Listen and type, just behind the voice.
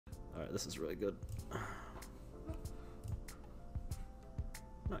Alright, this is really good.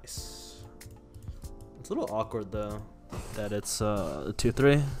 Nice. It's a little awkward though that it's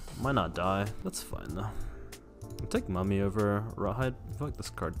 2-3. Might not die. That's fine though. I'll take Mummy over Rawhide. I feel like this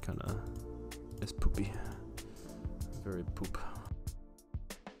card kinda is poopy. Very poop.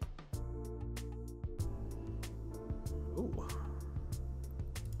 Ooh.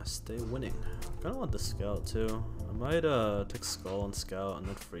 I stay winning. I kinda want the Scout too. I might take Skull and Scout and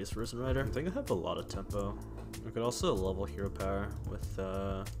then freeze Risen Rider. I think I have a lot of tempo. I could also level hero power with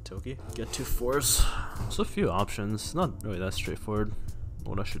Toki. Get 2 4s. There's a few options. Not really that straightforward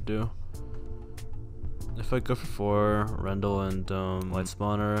what I should do. If I go for 4, Rendell and Light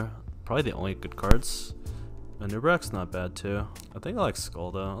Spawner, probably the only good cards. And Nubrak's not bad too. I think I like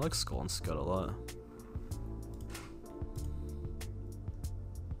Skull though. I like Skull and Scout a lot.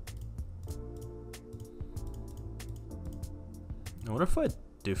 I wonder if I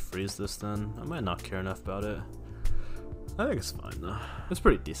do freeze this then. I might not care enough about it. I think it's fine though. It's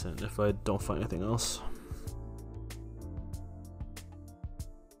pretty decent if I don't find anything else.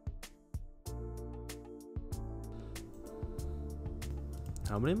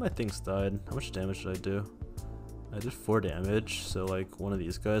 How many of my things died? How much damage did I do? I did 4 damage, so like one of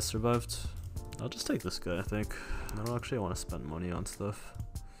these guys survived. I'll just take this guy, I think. I don't actually want to spend money on stuff.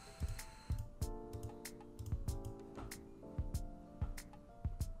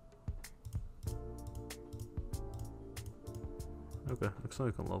 Okay, looks like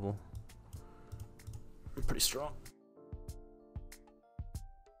we can level. We're pretty strong.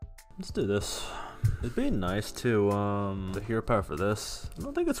 Let's do this. It'd be nice to the hero power for this. I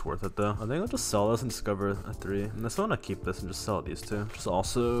don't think it's worth it though. I think I'll just sell this and discover a 3. And I still want to keep this and just sell these 2. Which is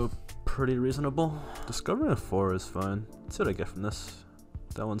also pretty reasonable. Discovering a 4 is fine. Let's see what I get from this.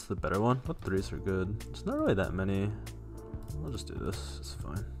 That one's the better one. What 3s are good? There's not really that many. I'll just do this. It's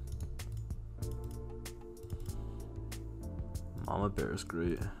fine. Mama Bear is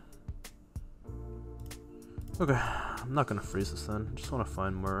great. Okay, I'm not gonna freeze this then. Just want to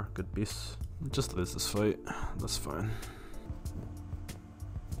find more good beasts. Just lose this fight. That's fine.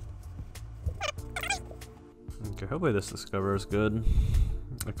 Okay, hopefully this Discover is good.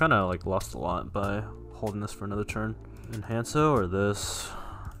 I kind of like lost a lot by holding this for another turn. Enhanso or this?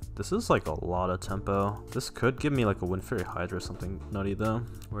 This is like a lot of tempo. This could give me like a Wind Fairy Hydra or something nutty though.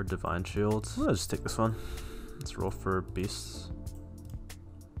 Or Divine Shields. I'm gonna just take this one. Let's roll for beasts.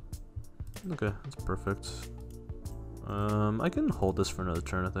 Okay, that's perfect. I can hold this for another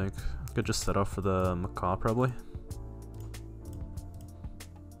turn, I think. I could just set off for the Macaw, probably.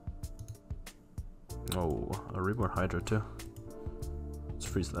 Oh, a Reborn Hydra, too. Let's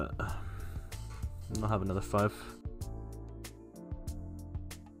freeze that. And I'll have another 5.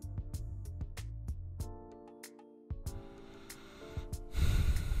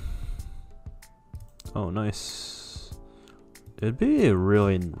 Oh, nice. It'd be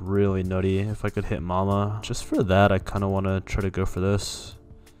really, really nutty if I could hit Mama. Just for that, I kind of want to try to go for this.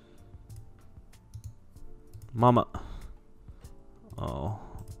 Mama. Oh,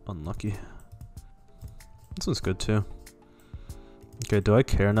 unlucky. This one's good too. Okay, do I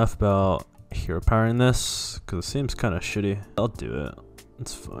care enough about hero powering this? Because it seems kind of shitty. I'll do it.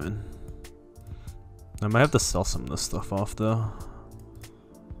 It's fine. I might have to sell some of this stuff off though.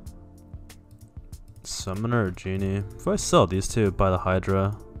 Summoner or Genie? If I sell these 2, buy the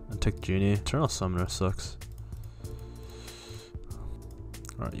Hydra and take Genie. Eternal Summoner sucks.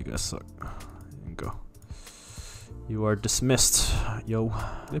 Alright, you guys suck. You can go. You are dismissed. Yo.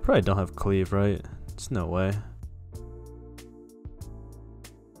 They probably don't have Cleave, right? There's no way.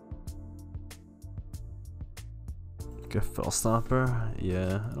 Get Fell Stomper?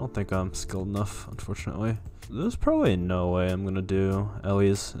 Yeah, I don't think I'm skilled enough, unfortunately. There's probably no way I'm gonna do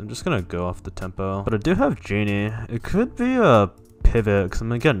Ellie's. I'm just gonna go off the tempo. But I do have Genie. It could be a pivot, because I'm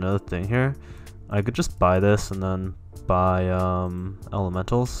gonna get another thing here. I could just buy this and then buy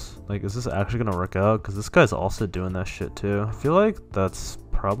elementals. Like, is this actually gonna work out? Because this guy's also doing that shit too. I feel like that's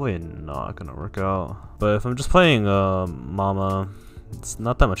probably not gonna work out. But if I'm just playing Mama, it's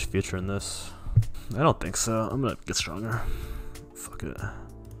not that much future in this. I don't think so. I'm gonna get stronger. Fuck it.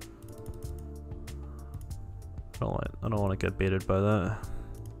 I don't want to get baited by that.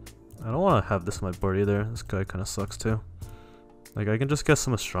 I don't want to have this on my board either. This guy kind of sucks too. Like, I can just get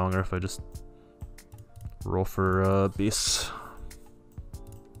someone stronger if I just roll for beasts.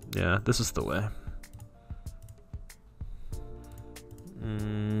 Yeah, this is the way.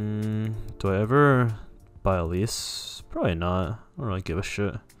 Do I ever buy Elise? Probably not. I don't really give a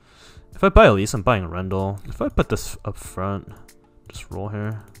shit. If I buy Elise, I'm buying Rendell. If I put this up front, just roll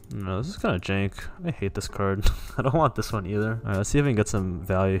here. No, this is kind of jank. I hate this card. I don't want this one either. Alright, let's see if we can get some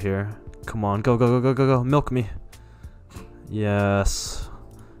value here. Come on, go, go, go, go, go, go. Milk me. Yes.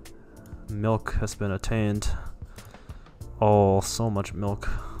 Milk has been attained. Oh, so much milk.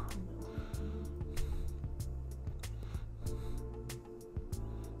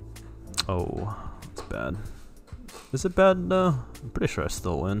 Oh, it's bad. Is it bad? No. I'm pretty sure I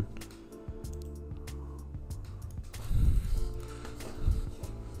still win.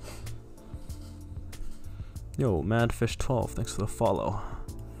 Yo, Madfish12, thanks for the follow.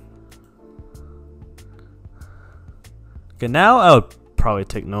 Okay, now I would probably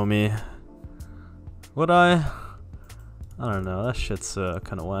take Nomi. Would I? I don't know, that shit's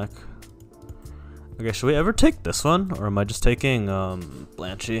kind of whack. Okay, should we ever take this one? Or am I just taking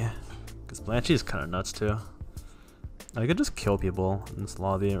Blanchy? Because Blanchy is kind of nuts too. I could just kill people in this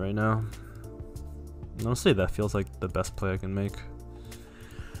lobby right now. Honestly, that feels like the best play I can make.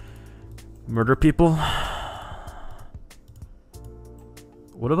 Murder people?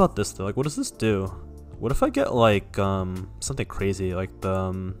 What about this though? Like, what does this do? What if I get like something crazy? Like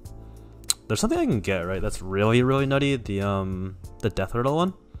the there's something I can get, right? That's really, really nutty. The Death Hurdle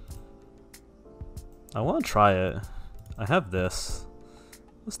one. I want to try it. I have this.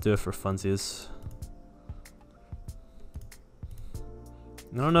 Let's do it for funsies.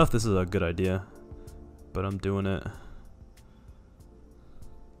 I don't know if this is a good idea, but I'm doing it.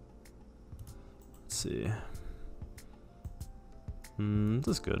 Let's see. This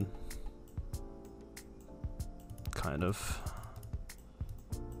is good. Kind of.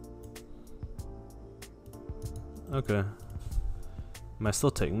 Okay. Am I still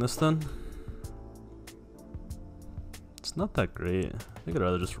taking this then? It's not that great. I think I'd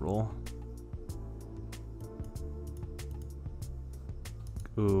rather just roll.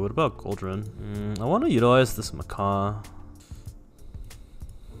 Ooh, what about goldrin? I want to utilize this Macaw.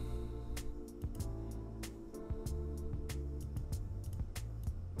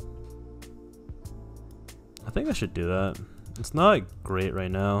 I think I should do that. It's not great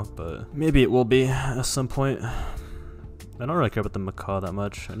right now, but maybe it will be at some point. I don't really care about the Macaw that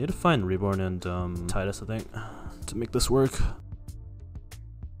much. I need to find Reborn and Titus, I think, to make this work.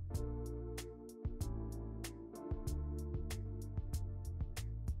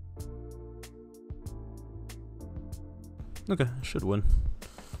 Okay, I should win.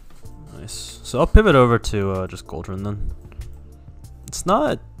 Nice. So I'll pivot over to just goldrin then. It's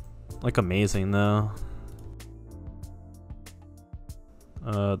not like amazing though.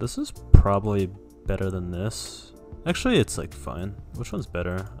 This is probably better than this. Actually, it's like fine. Which one's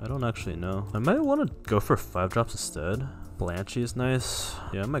better? I don't actually know. I might want to go for 5-drops instead. Blanchy is nice.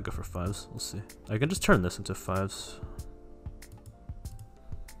 Yeah, I might go for 5s. We'll see. I can just turn this into 5s.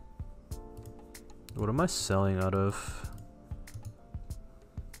 What am I selling out of?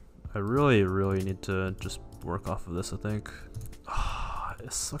 I really, really need to just work off of this, I think.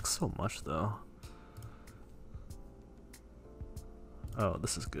 It sucks so much though. Oh,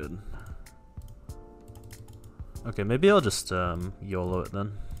 this is good. Okay, maybe I'll just YOLO it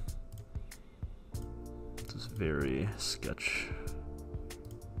then. This is very sketch.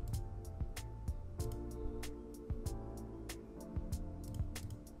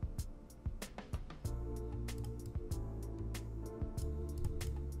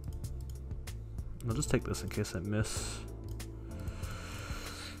 I'll just take this in case I miss.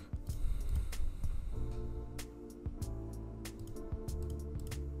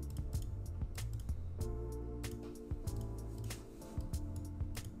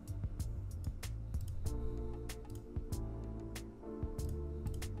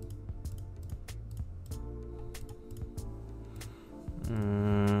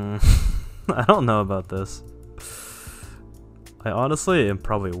 I don't know about this. I honestly am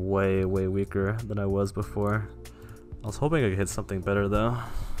probably way, way weaker than I was before. I was hoping I could hit something better though.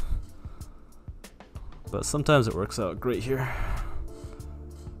 But sometimes it works out great here.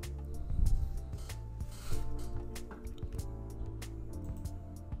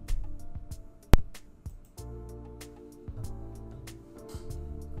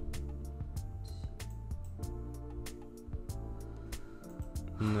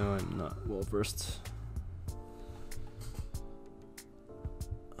 No, I'm not well versed.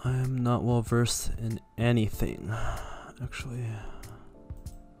 I am not well versed in anything, actually.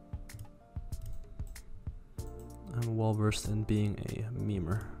 I'm well versed in being a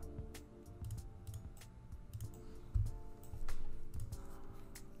memer.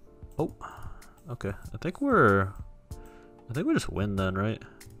 Oh, okay. I think we just win then, right?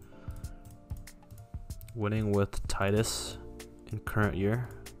 Winning with Titus in current year.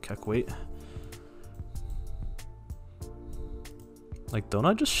 Keck weight. Like, don't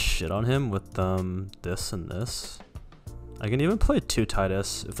I just shit on him with this and this? I can even play 2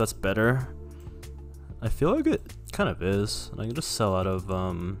 Titus if that's better. I feel like it kind of is, and I can just sell out of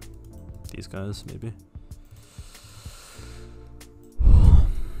these guys maybe.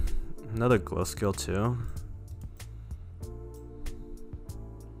 Another glow skill too.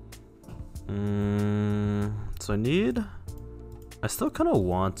 So I still kind of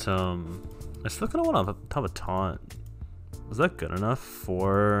want to have a taunt. Was that good enough?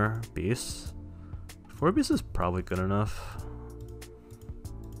 4 beasts? 4 beasts is probably good enough.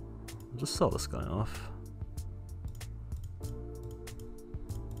 I'll just sell this guy off.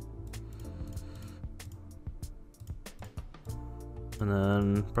 And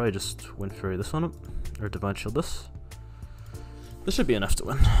then probably just Wind Fury this one up, or Divine Shield this. This should be enough to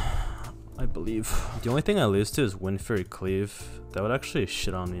win, I believe. The only thing I lose to is Wind Fury Cleave. That would actually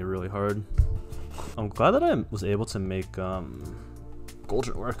shit on me really hard. I'm glad that I was able to make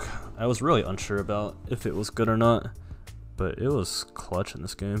goldrin work. I was really unsure about if it was good or not, but it was clutch in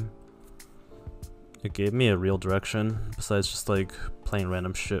this game. It gave me a real direction, besides just like playing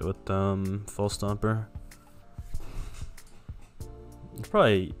random shit with Full Stomper. I'll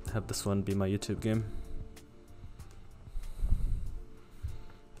probably have this one be my YouTube game.